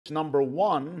Number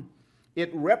one, it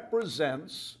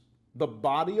represents the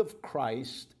body of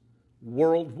Christ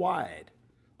worldwide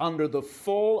under the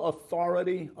full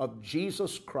authority of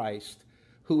Jesus Christ,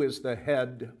 who is the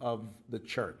head of the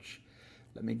church.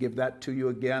 Let me give that to you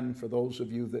again for those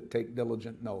of you that take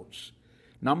diligent notes.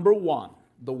 Number one,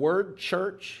 the word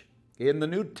church in the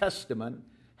New Testament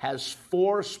has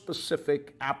four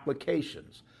specific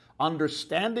applications.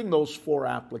 Understanding those four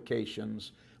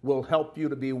applications will help you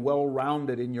to be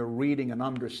well-rounded in your reading and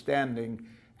understanding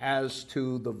as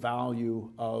to the value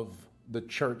of the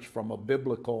church from a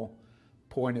biblical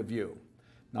point of view.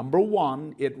 Number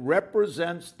one, it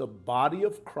represents the body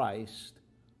of Christ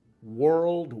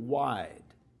worldwide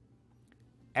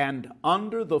and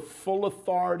under the full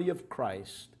authority of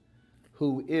Christ,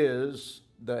 who is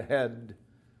the head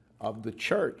of the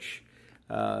church.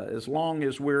 As long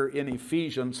as we're in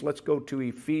Ephesians, let's go to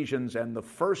Ephesians and the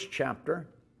first chapter.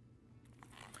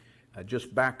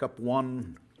 Just back up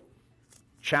one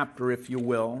chapter, if you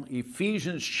will.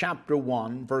 Ephesians chapter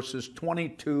 1, verses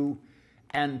 22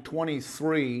 and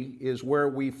 23 is where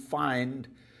we find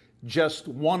just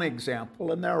one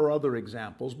example, and there are other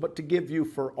examples, but to give you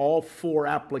for all four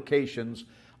applications,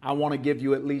 I want to give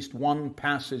you at least one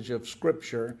passage of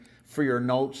Scripture for your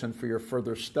notes and for your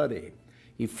further study.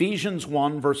 Ephesians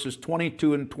 1, verses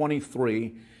 22 and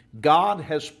 23, God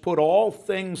has put all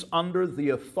things under the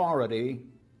authority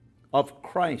of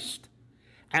Christ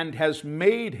and has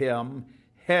made him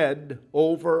head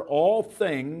over all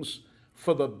things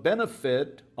for the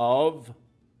benefit of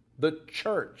the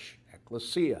church,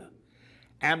 ecclesia.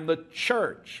 And the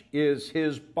church is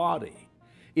his body.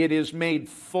 It is made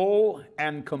full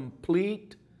and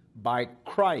complete by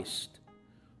Christ,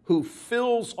 who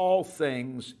fills all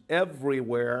things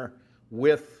everywhere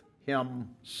with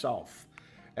himself.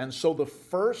 And so the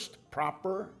first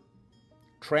proper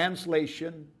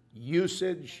translation,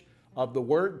 usage of the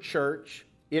word church,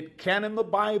 it can in the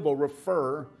Bible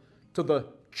refer to the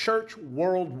church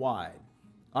worldwide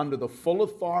under the full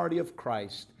authority of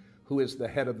Christ, who is the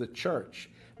head of the church.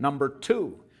 Number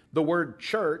two, the word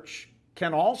church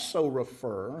can also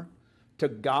refer to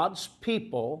God's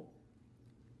people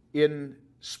in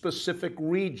specific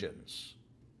regions.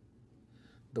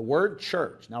 The word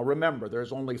church, now remember,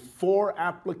 there's only four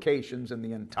applications in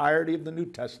the entirety of the New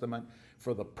Testament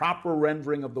for the proper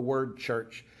rendering of the word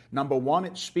church. Number one,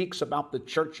 it speaks about the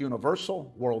church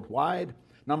universal, worldwide.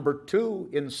 Number two,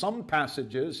 in some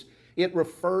passages, it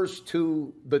refers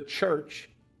to the church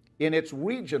in its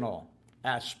regional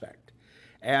aspect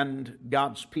and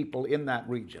God's people in that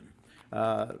region.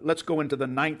 Let's go into the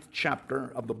 9th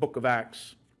chapter of the book of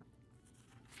Acts.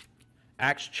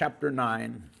 Acts chapter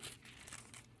 9.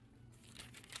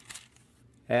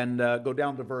 And go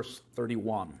down to verse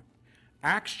 31.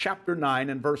 Acts chapter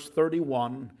 9 and verse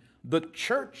 31, the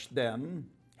church then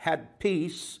had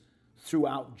peace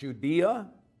throughout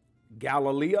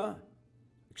Galilee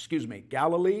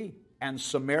and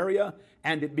Samaria,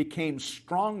 and it became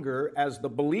stronger as the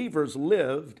believers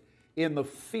lived in the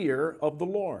fear of the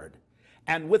Lord.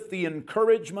 And with the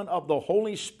encouragement of the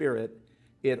Holy Spirit,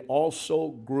 it also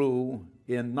grew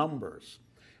in numbers.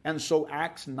 And so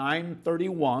Acts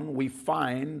 9:31, we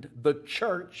find the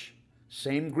church,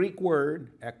 same Greek word,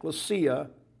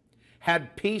 ecclesia,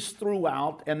 had peace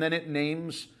throughout, and then it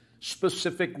names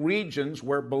specific regions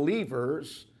where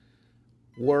believers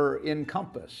were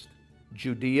encompassed.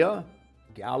 Judea,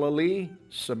 Galilee,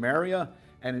 Samaria,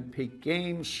 and it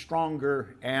became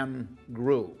stronger and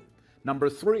grew. Number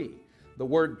three, the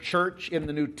word church in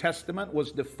the New Testament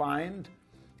was defined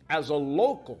as a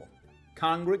local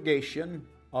congregation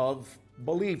of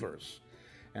believers.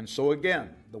 And so again,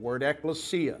 the word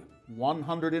ecclesia,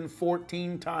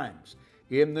 114 times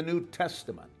in the New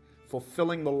Testament,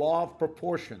 fulfilling the law of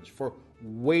proportions for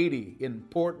weighty,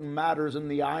 important matters in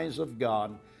the eyes of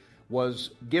God,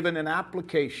 was given an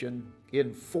application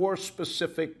in four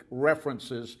specific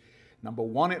references. Number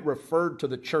one, it referred to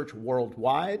the church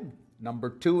worldwide. Number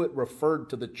two, it referred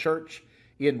to the church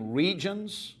in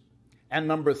regions. And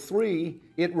number three,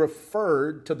 it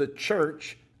referred to the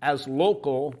church as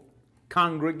local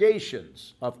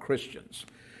congregations of Christians.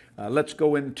 Let's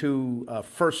go into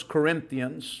 1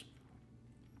 Corinthians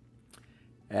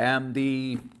and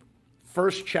the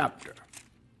first chapter.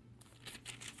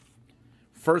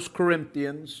 1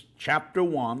 Corinthians chapter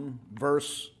 1,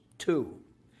 verse 2.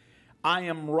 I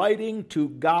am writing to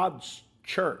God's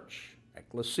church,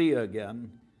 ecclesia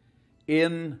again,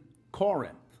 in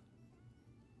Corinth.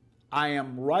 I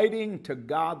am writing to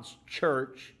God's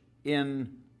church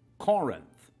in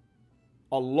Corinth,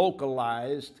 a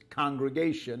localized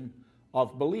congregation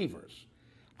of believers.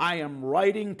 I am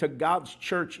writing to God's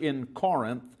church in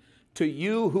Corinth, to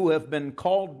you who have been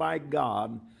called by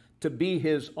God to be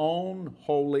his own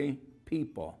holy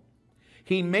people.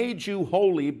 He made you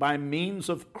holy by means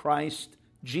of Christ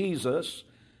Jesus,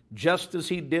 just as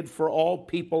he did for all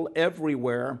people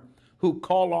everywhere who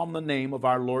call on the name of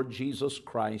our Lord Jesus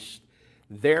Christ,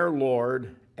 their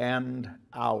Lord and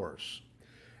ours.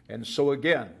 And so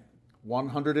again,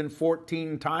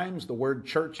 114 times the word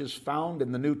church is found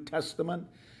in the New Testament.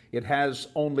 It has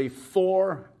only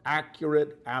 4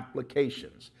 accurate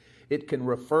applications. It can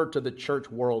refer to the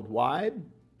church worldwide.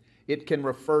 It can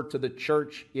refer to the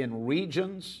church in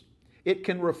regions. It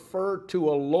can refer to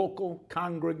a local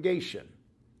congregation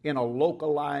in a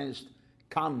localized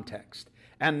context.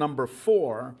 And number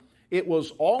 4, it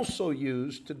was also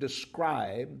used to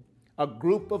describe a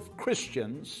group of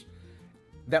Christians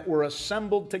that were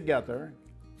assembled together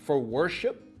for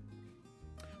worship,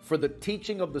 for the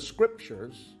teaching of the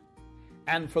Scriptures,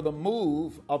 and for the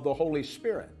move of the Holy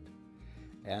Spirit.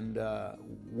 And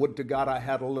would to God I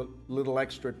had a little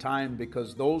extra time,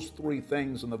 because those 3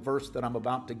 things in the verse that I'm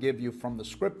about to give you from the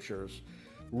Scriptures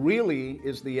really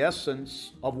is the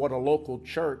essence of what a local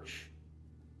church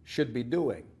should be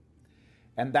doing.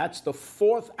 And that's the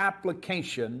 4th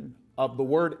application of the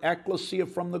word ecclesia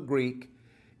from the Greek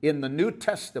in the New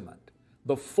Testament.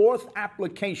 The 4th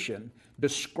application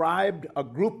described a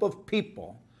group of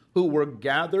people who were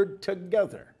gathered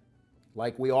together,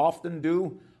 like we often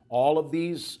do all of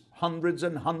these hundreds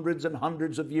and hundreds and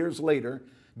hundreds of years later,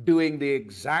 doing the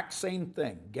exact same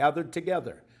thing, gathered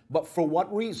together. But for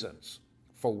what reasons?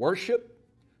 For worship,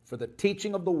 for the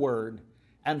teaching of the Word,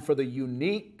 and for the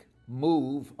unique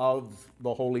move of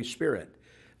the Holy Spirit.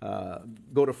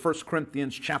 Go to 1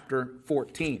 Corinthians chapter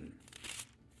 14.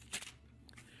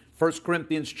 1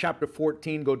 Corinthians chapter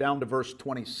 14, go down to verse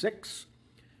 26.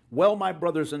 Well, my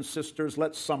brothers and sisters,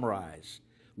 let's summarize.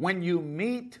 When you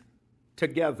meet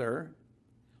together,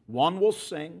 one will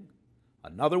sing,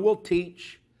 another will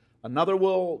teach, another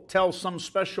will tell some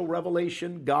special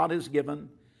revelation God has given,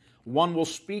 one will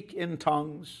speak in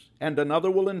tongues, and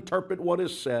another will interpret what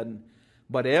is said.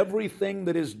 But everything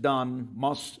that is done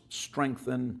must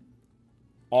strengthen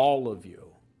all of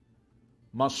you.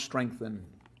 Must strengthen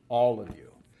all of you.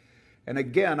 And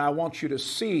again, I want you to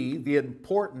see the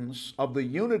importance of the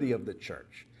unity of the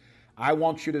church. I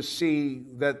want you to see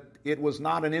that it was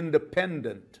not an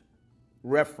independent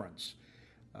reference.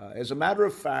 As a matter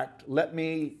of fact, let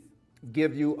me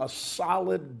give you a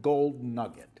solid gold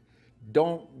nugget.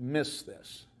 Don't miss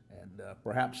this. And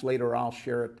perhaps later I'll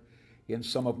share it in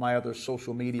some of my other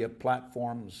social media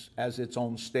platforms as its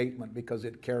own statement, because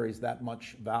it carries that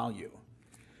much value.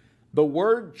 The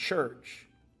word church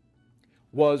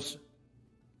was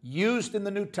used in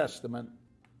the New Testament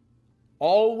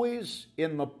always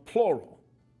in the plural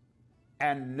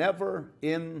and never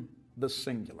in the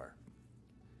singular.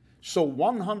 So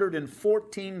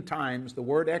 114 times the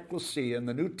word ecclesia in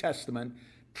the New Testament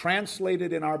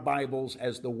translated in our Bibles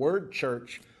as the word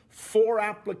church, 4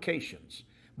 applications.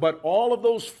 But all of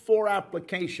those 4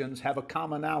 applications have a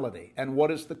commonality. And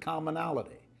what is the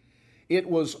commonality? It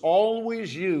was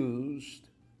always used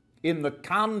in the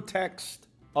context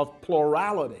of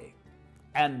plurality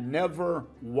and never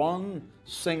one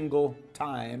single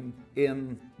time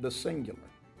in the singular.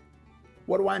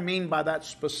 What do I mean by that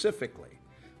specifically?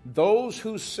 Those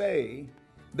who say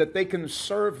that they can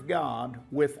serve God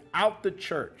without the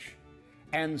church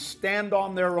and stand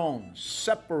on their own,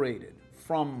 separated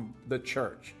from the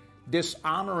church,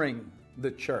 dishonoring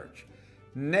the church,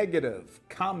 negative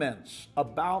comments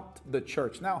about the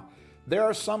church. Now, there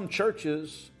are some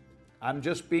churches, I'm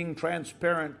just being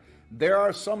transparent, there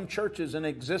are some churches in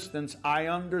existence, I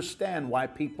understand why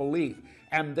people leave.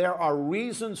 And there are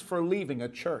reasons for leaving a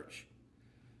church.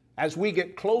 As we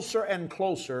get closer and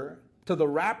closer to the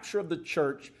rapture of the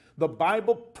church, the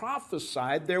Bible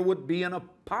prophesied there would be an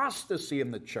apostasy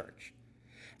in the church,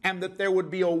 and that there would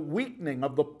be a weakening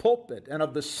of the pulpit and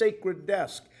of the sacred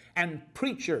desk, and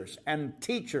preachers and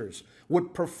teachers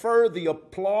would prefer the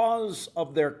applause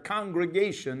of their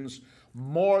congregations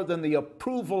more than the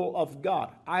approval of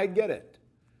God. I get it.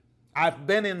 I've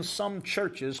been in some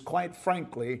churches, quite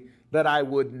frankly, that I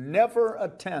would never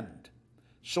attend.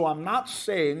 So I'm not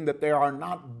saying that there are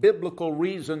not biblical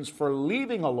reasons for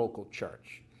leaving a local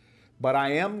church, but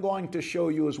I am going to show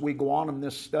you as we go on in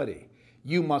this study,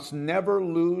 you must never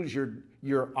lose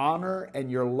your honor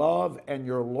and your love and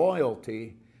your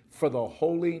loyalty for the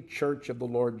holy church of the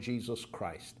Lord Jesus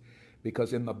Christ.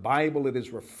 Because in the Bible it is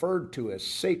referred to as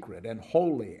sacred and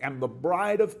holy and the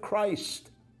bride of Christ.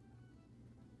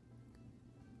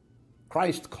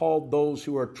 Christ called those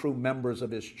who are true members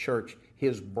of his church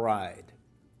his bride.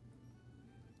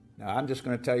 Now, I'm just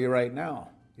going to tell you right now,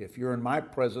 if you're in my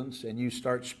presence and you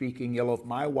start speaking ill of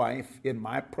my wife in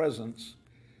my presence,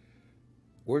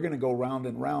 we're going to go round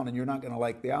and round, and you're not going to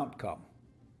like the outcome.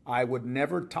 I would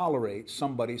never tolerate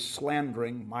somebody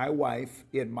slandering my wife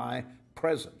in my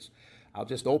presence. I'll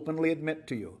just openly admit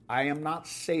to you, I am not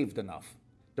saved enough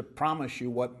to promise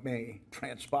you what may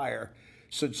transpire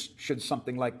should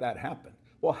something like that happen.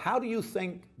 Well, how do you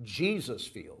think Jesus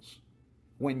feels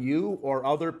when you or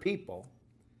other people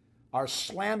are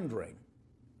slandering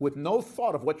with no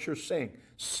thought of what you're saying,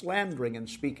 slandering and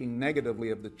speaking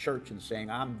negatively of the church and saying,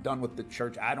 I'm done with the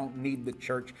church, I don't need the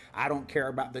church, I don't care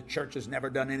about the church, has never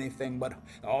done anything but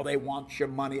all they want your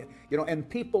money. And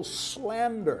people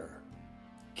slander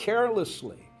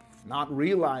carelessly, not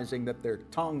realizing that their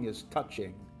tongue is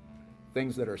touching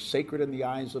things that are sacred in the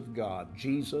eyes of God.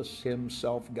 Jesus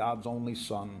himself, God's only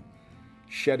Son,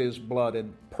 shed his blood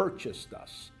and purchased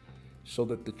us so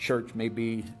that the church may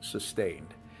be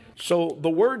sustained. So the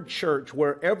word church,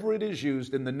 wherever it is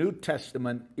used in the New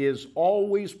Testament, is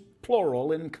always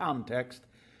plural in context,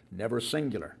 never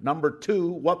singular. Number two,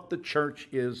 what the church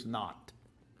is not.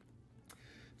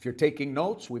 If you're taking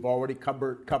notes, we've already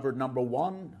covered number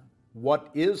one.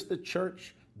 What is the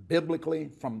church? Biblically,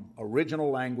 from original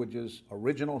languages,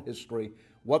 original history,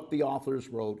 what the authors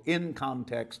wrote in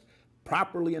context,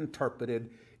 properly interpreted.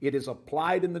 It is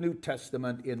applied in the New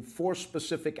Testament in 4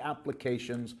 specific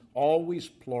applications, always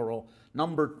plural.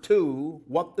 Number two,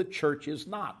 what the church is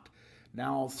not.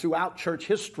 Now, throughout church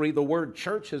history, the word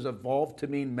church has evolved to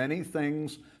mean many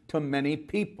things to many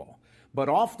people. But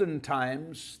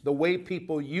oftentimes, the way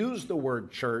people use the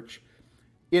word church,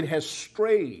 it has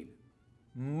strayed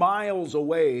miles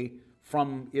away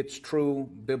from its true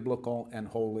biblical and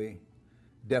holy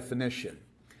definition.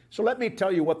 So let me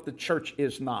tell you what the church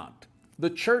is not. The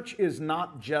church is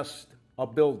not just a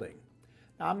building.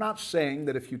 Now, I'm not saying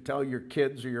that if you tell your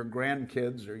kids or your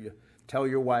grandkids or you tell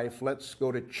your wife, let's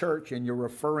go to church, and you're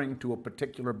referring to a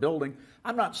particular building,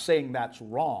 I'm not saying that's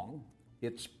wrong.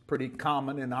 It's pretty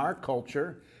common in our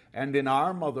culture and in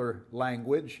our mother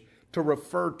language to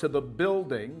refer to the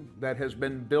building that has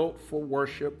been built for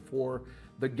worship, for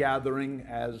the gathering,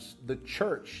 as the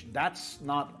church. That's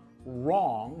not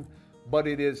wrong, but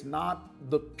it is not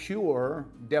the pure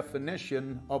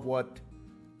definition of what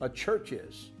a church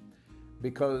is.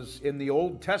 Because in the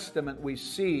Old Testament we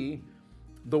see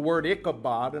the word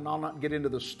Ichabod, and I'll not get into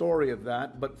the story of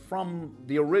that, but from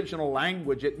the original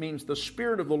language it means the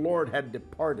Spirit of the Lord had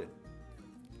departed.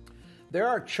 There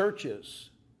are churches,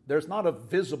 there's not a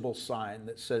visible sign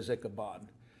that says Ichabod,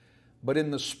 but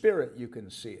in the spirit you can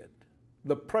see it.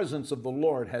 The presence of the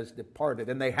Lord has departed,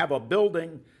 and they have a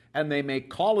building, and they may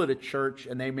call it a church,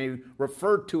 and they may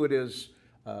refer to it as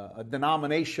a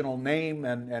denominational name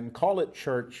and call it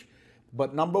church.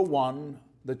 But number one,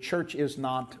 the church is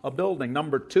not a building.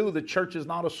 Number two, the church is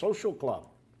not a social club.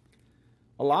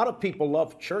 A lot of people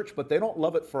love church, but they don't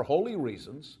love it for holy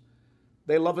reasons.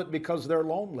 They love it because they're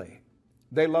lonely.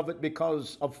 They love it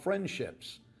because of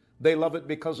friendships. They love it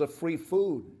because of free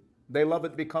food. They love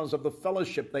it because of the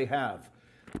fellowship they have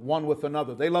one with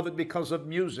another. They love it because of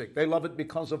music. They love it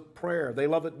because of prayer. They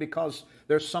love it because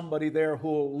there's somebody there who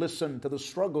will listen to the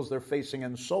struggles they're facing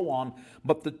and so on.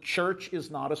 But the church is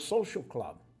not a social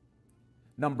club.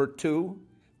 Number two,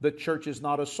 the church is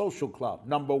not a social club.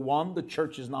 Number one, the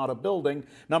church is not a building.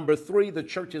 Number three, the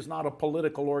church is not a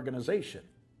political organization.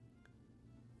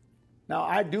 Now,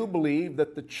 I do believe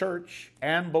that the church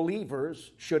and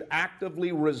believers should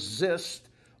actively resist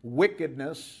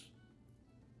wickedness,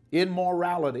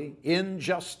 immorality,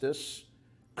 injustice,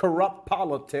 corrupt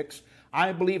politics.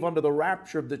 I believe under the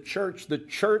rapture of the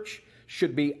church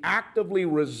should be actively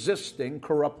resisting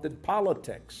corrupted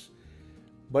politics.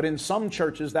 But in some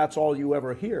churches, that's all you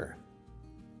ever hear.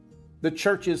 The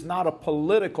church is not a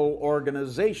political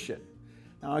organization.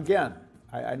 Now again,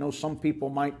 I know some people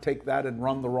might take that and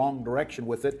run the wrong direction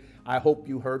with it. I hope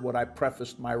you heard what I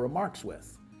prefaced my remarks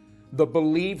with. The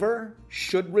believer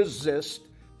should resist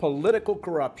political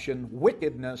corruption,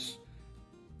 wickedness,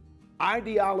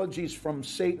 ideologies from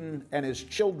Satan and his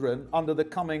children under the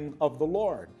coming of the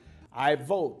Lord. I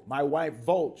vote. My wife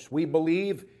votes. We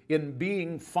believe in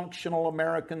being functional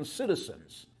American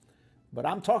citizens. But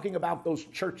I'm talking about those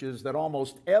churches that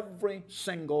almost every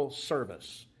single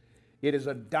service, it is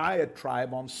a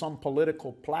diatribe on some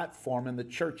political platform, and the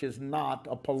church is not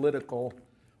a political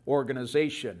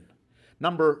organization.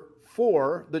 Number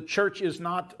four, the church is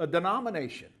not a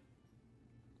denomination.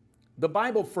 The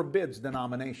Bible forbids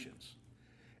denominations.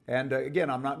 And again,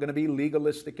 I'm not going to be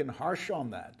legalistic and harsh on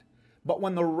that. But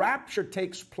when the rapture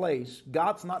takes place,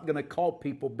 God's not going to call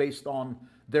people based on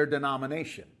their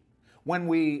denomination. When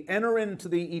we enter into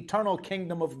the eternal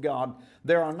kingdom of God,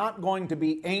 there are not going to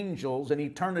be angels in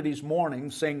eternity's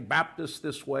morning saying Baptists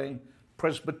this way,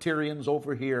 Presbyterians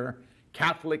over here,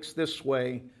 Catholics this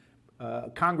way,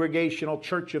 Congregational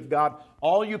Church of God,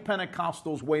 all you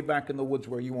Pentecostals way back in the woods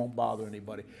where you won't bother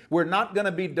anybody. We're not going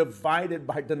to be divided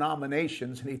by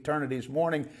denominations in eternity's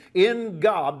morning. In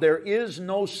God, there is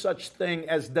no such thing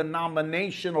as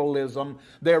denominationalism.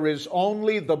 There is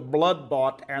only the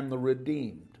blood-bought and the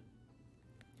redeemed.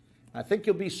 I think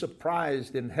you'll be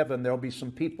surprised in heaven. There'll be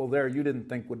some people there you didn't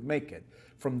think would make it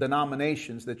from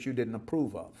denominations that you didn't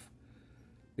approve of.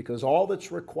 Because all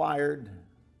that's required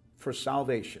for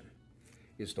salvation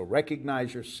is to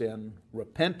recognize your sin,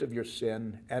 repent of your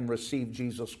sin, and receive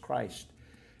Jesus Christ.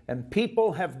 And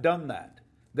people have done that.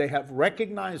 They have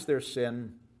recognized their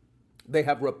sin. They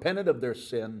have repented of their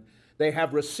sin. They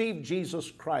have received Jesus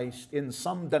Christ in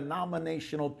some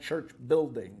denominational church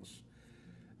buildings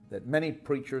that many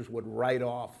preachers would write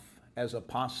off as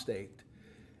apostate.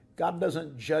 God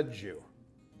doesn't judge you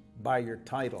by your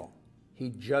title. He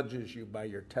judges you by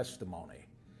your testimony.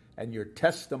 And your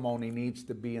testimony needs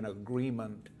to be in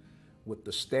agreement with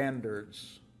the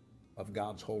standards of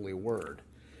God's holy word.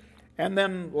 And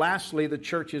then lastly, the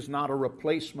church is not a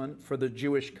replacement for the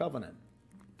Jewish covenant.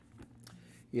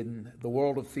 In the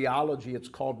world of theology, it's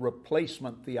called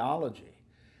replacement theology.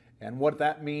 And what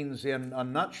that means in a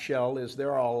nutshell is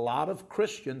there are a lot of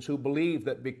Christians who believe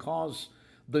that because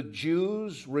the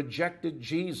Jews rejected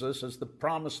Jesus as the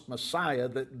promised Messiah,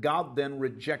 that God then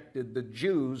rejected the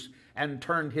Jews and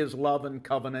turned his love and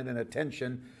covenant and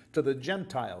attention to the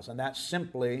Gentiles. And that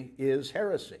simply is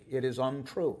heresy. It is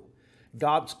untrue.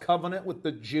 God's covenant with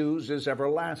the Jews is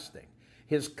everlasting.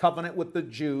 His covenant with the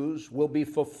Jews will be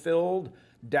fulfilled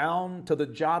down to the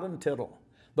jot and tittle.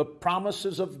 The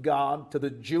promises of God to the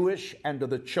Jewish and to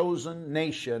the chosen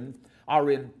nation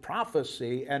are in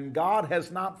prophecy, and God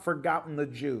has not forgotten the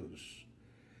Jews,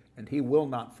 and he will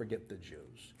not forget the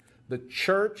Jews. The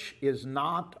church is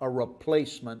not a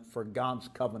replacement for God's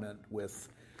covenant with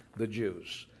the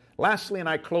Jews. Lastly, and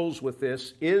I close with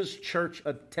this, is church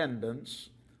attendance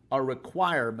a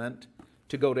requirement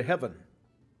to go to heaven?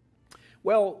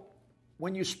 Well,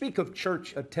 when you speak of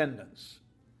church attendance,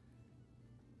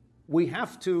 we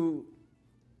have to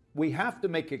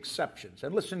make exceptions.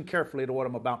 And listen carefully to what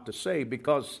I'm about to say,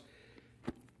 because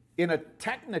in a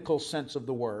technical sense of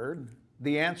the word,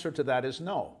 the answer to that is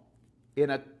no. In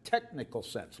a technical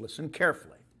sense, listen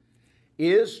carefully.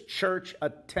 Is church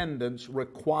attendance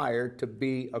required to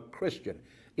be a Christian?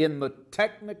 In the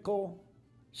technical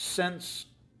sense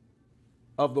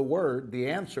of the word, the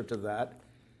answer to that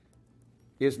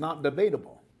is not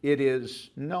debatable. It is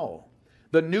no.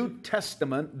 The New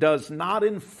Testament does not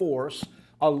enforce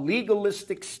a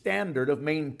legalistic standard of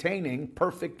maintaining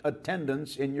perfect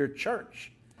attendance in your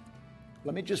church.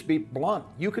 Let me just be blunt.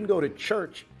 You can go to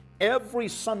church every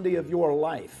Sunday of your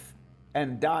life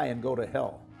and die and go to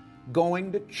hell.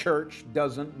 Going to church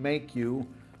doesn't make you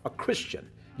a Christian.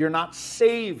 You're not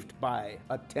saved by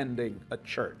attending a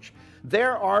church.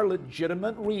 There are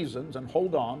legitimate reasons, and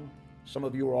hold on, some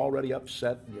of you are already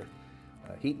upset, and your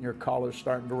heat in your collar's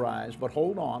starting to rise, but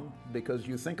hold on, because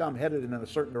you think I'm headed in a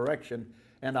certain direction,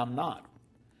 and I'm not.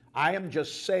 I am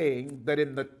just saying that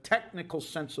in the technical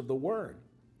sense of the word,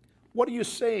 what do you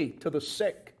say to the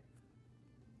sick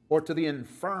or to the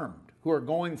infirmed who are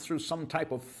going through some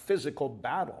type of physical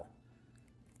battle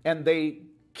and they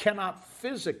cannot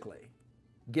physically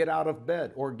get out of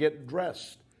bed or get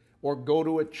dressed or go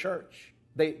to a church?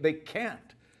 They can't.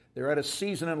 They're at a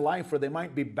season in life where they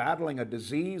might be battling a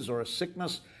disease or a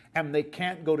sickness and they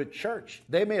can't go to church.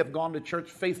 They may have gone to church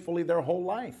faithfully their whole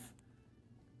life.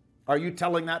 Are you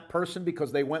telling that person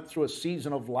because they went through a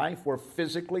season of life where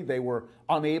physically they were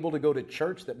unable to go to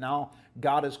church that now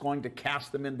God is going to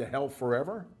cast them into hell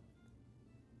forever?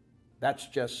 That's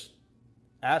just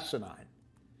asinine.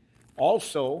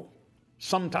 Also,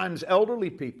 sometimes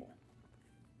elderly people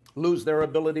lose their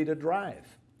ability to drive,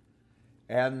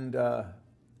 and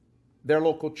their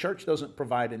local church doesn't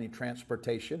provide any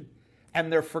transportation,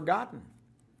 and they're forgotten.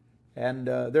 And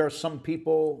there are some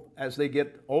people, as they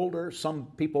get older, some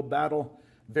people battle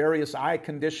various eye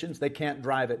conditions. They can't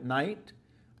drive at night.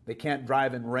 They can't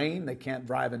drive in rain. They can't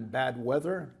drive in bad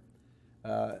weather.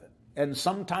 And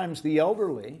sometimes the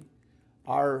elderly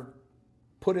are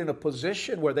put in a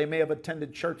position where they may have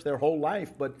attended church their whole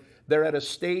life, but they're at a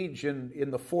stage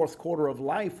in the fourth quarter of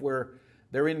life where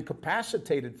they're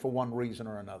incapacitated for one reason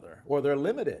or another, or they're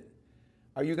limited.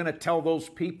 Are you going to tell those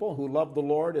people who love the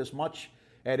Lord as much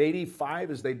at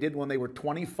 85 as they did when they were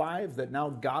 25, that now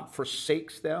God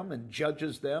forsakes them and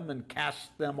judges them and casts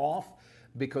them off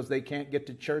because they can't get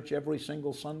to church every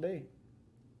single Sunday?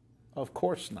 Of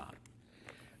course not.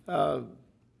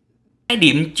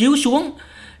 Điểm chiếu xuống,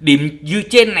 điểm dưới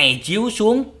trên này chiếu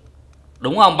xuống,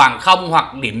 đúng không, bằng 0,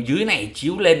 hoặc điểm dưới này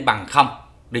chiếu lên bằng 0,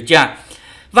 được chưa?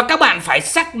 Và các bạn phải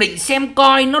xác định xem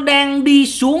coi nó đang đi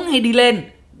xuống hay đi lên,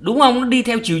 đúng không? Nó đi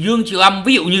theo chiều dương, chiều âm.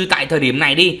 Ví dụ như tại thời điểm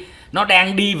này đi, nó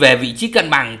đang đi về vị trí cân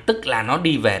bằng, tức là nó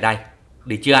đi về đây,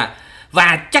 được chưa?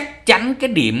 Và chắc chắn cái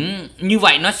điểm như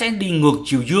vậy nó sẽ đi ngược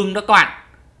chiều dương đó các bạn,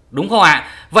 đúng không ạ?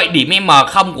 Vậy điểm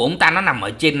M0 của chúng ta nó nằm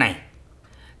ở trên này,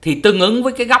 thì tương ứng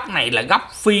với cái góc này là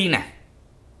góc phi nè,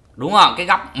 đúng không? Cái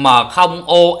góc M0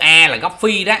 OA là góc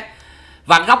phi đó.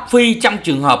 Và góc phi trong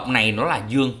trường hợp này nó là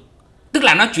dương, tức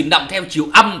là nó chuyển động theo chiều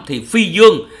âm thì phi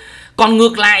dương. Còn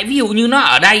ngược lại, ví dụ như nó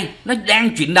ở đây, nó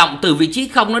đang chuyển động từ vị trí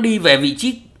 0 nó đi về vị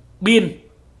trí biên,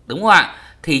 đúng không ạ?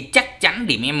 Thì chắc chắn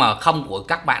điểm M0 của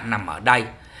các bạn nằm ở đây.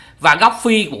 Và góc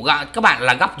phi của các bạn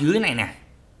là góc dưới này nè,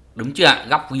 đúng chưa?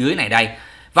 Góc dưới này đây.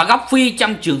 Và góc phi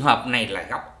trong trường hợp này là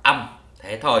góc âm.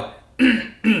 Thế thôi.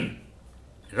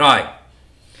 Rồi.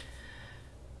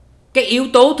 Cái yếu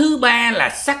tố thứ ba là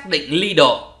xác định ly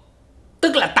độ.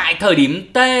 Tức là tại thời điểm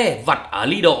T vật ở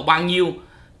ly độ bao nhiêu,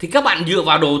 thì các bạn dựa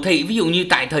vào đồ thị. Ví dụ như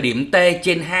tại thời điểm T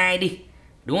trên 2 đi,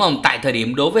 đúng không? Tại thời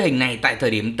điểm, đối với hình này, tại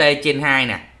thời điểm T trên 2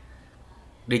 nè,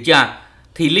 được chưa?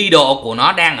 Thì ly độ của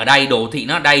nó đang ở đây, đồ thị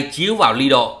nó ở đây, chiếu vào ly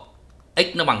độ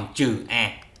x nó bằng trừ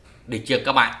A, được chưa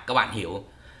các bạn? Các bạn hiểu.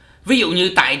 Ví dụ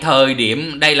như tại thời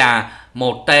điểm đây là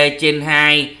 1T trên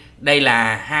 2, đây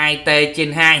là 2T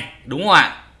trên 2, đúng không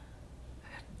ạ?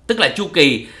 Tức là chu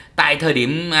kỳ tại thời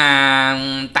điểm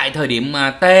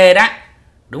T đó,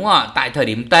 đúng không? Tại thời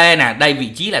điểm T nè, đây vị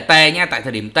trí là T nha, tại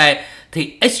thời điểm T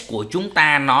thì x của chúng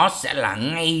ta nó sẽ là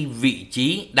ngay vị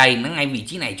trí đây, nó ngay vị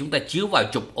trí này, chúng ta chiếu vào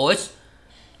trục OX,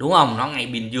 đúng không? Nó ngay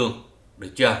biên dương,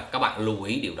 được chưa? Các bạn lưu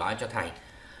ý điều đó cho thầy.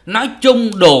 Nói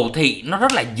chung đồ thị nó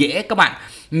rất là dễ các bạn.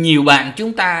 Nhiều bạn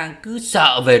chúng ta cứ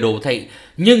sợ về đồ thị,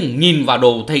 nhưng nhìn vào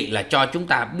đồ thị là cho chúng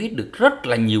ta biết được rất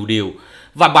là nhiều điều.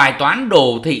 Và bài toán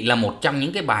đồ thị là một trong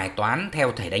những cái bài toán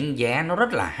theo thầy đánh giá nó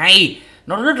rất là hay,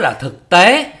 nó rất là thực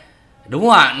tế, đúng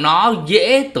không ạ? Nó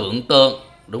dễ tưởng tượng,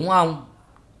 đúng không?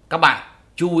 Các bạn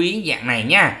chú ý dạng này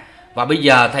nha. Và bây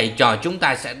giờ thầy trò chúng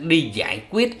ta sẽ đi giải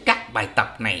quyết các bài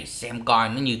tập này xem coi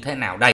nó như thế nào đây.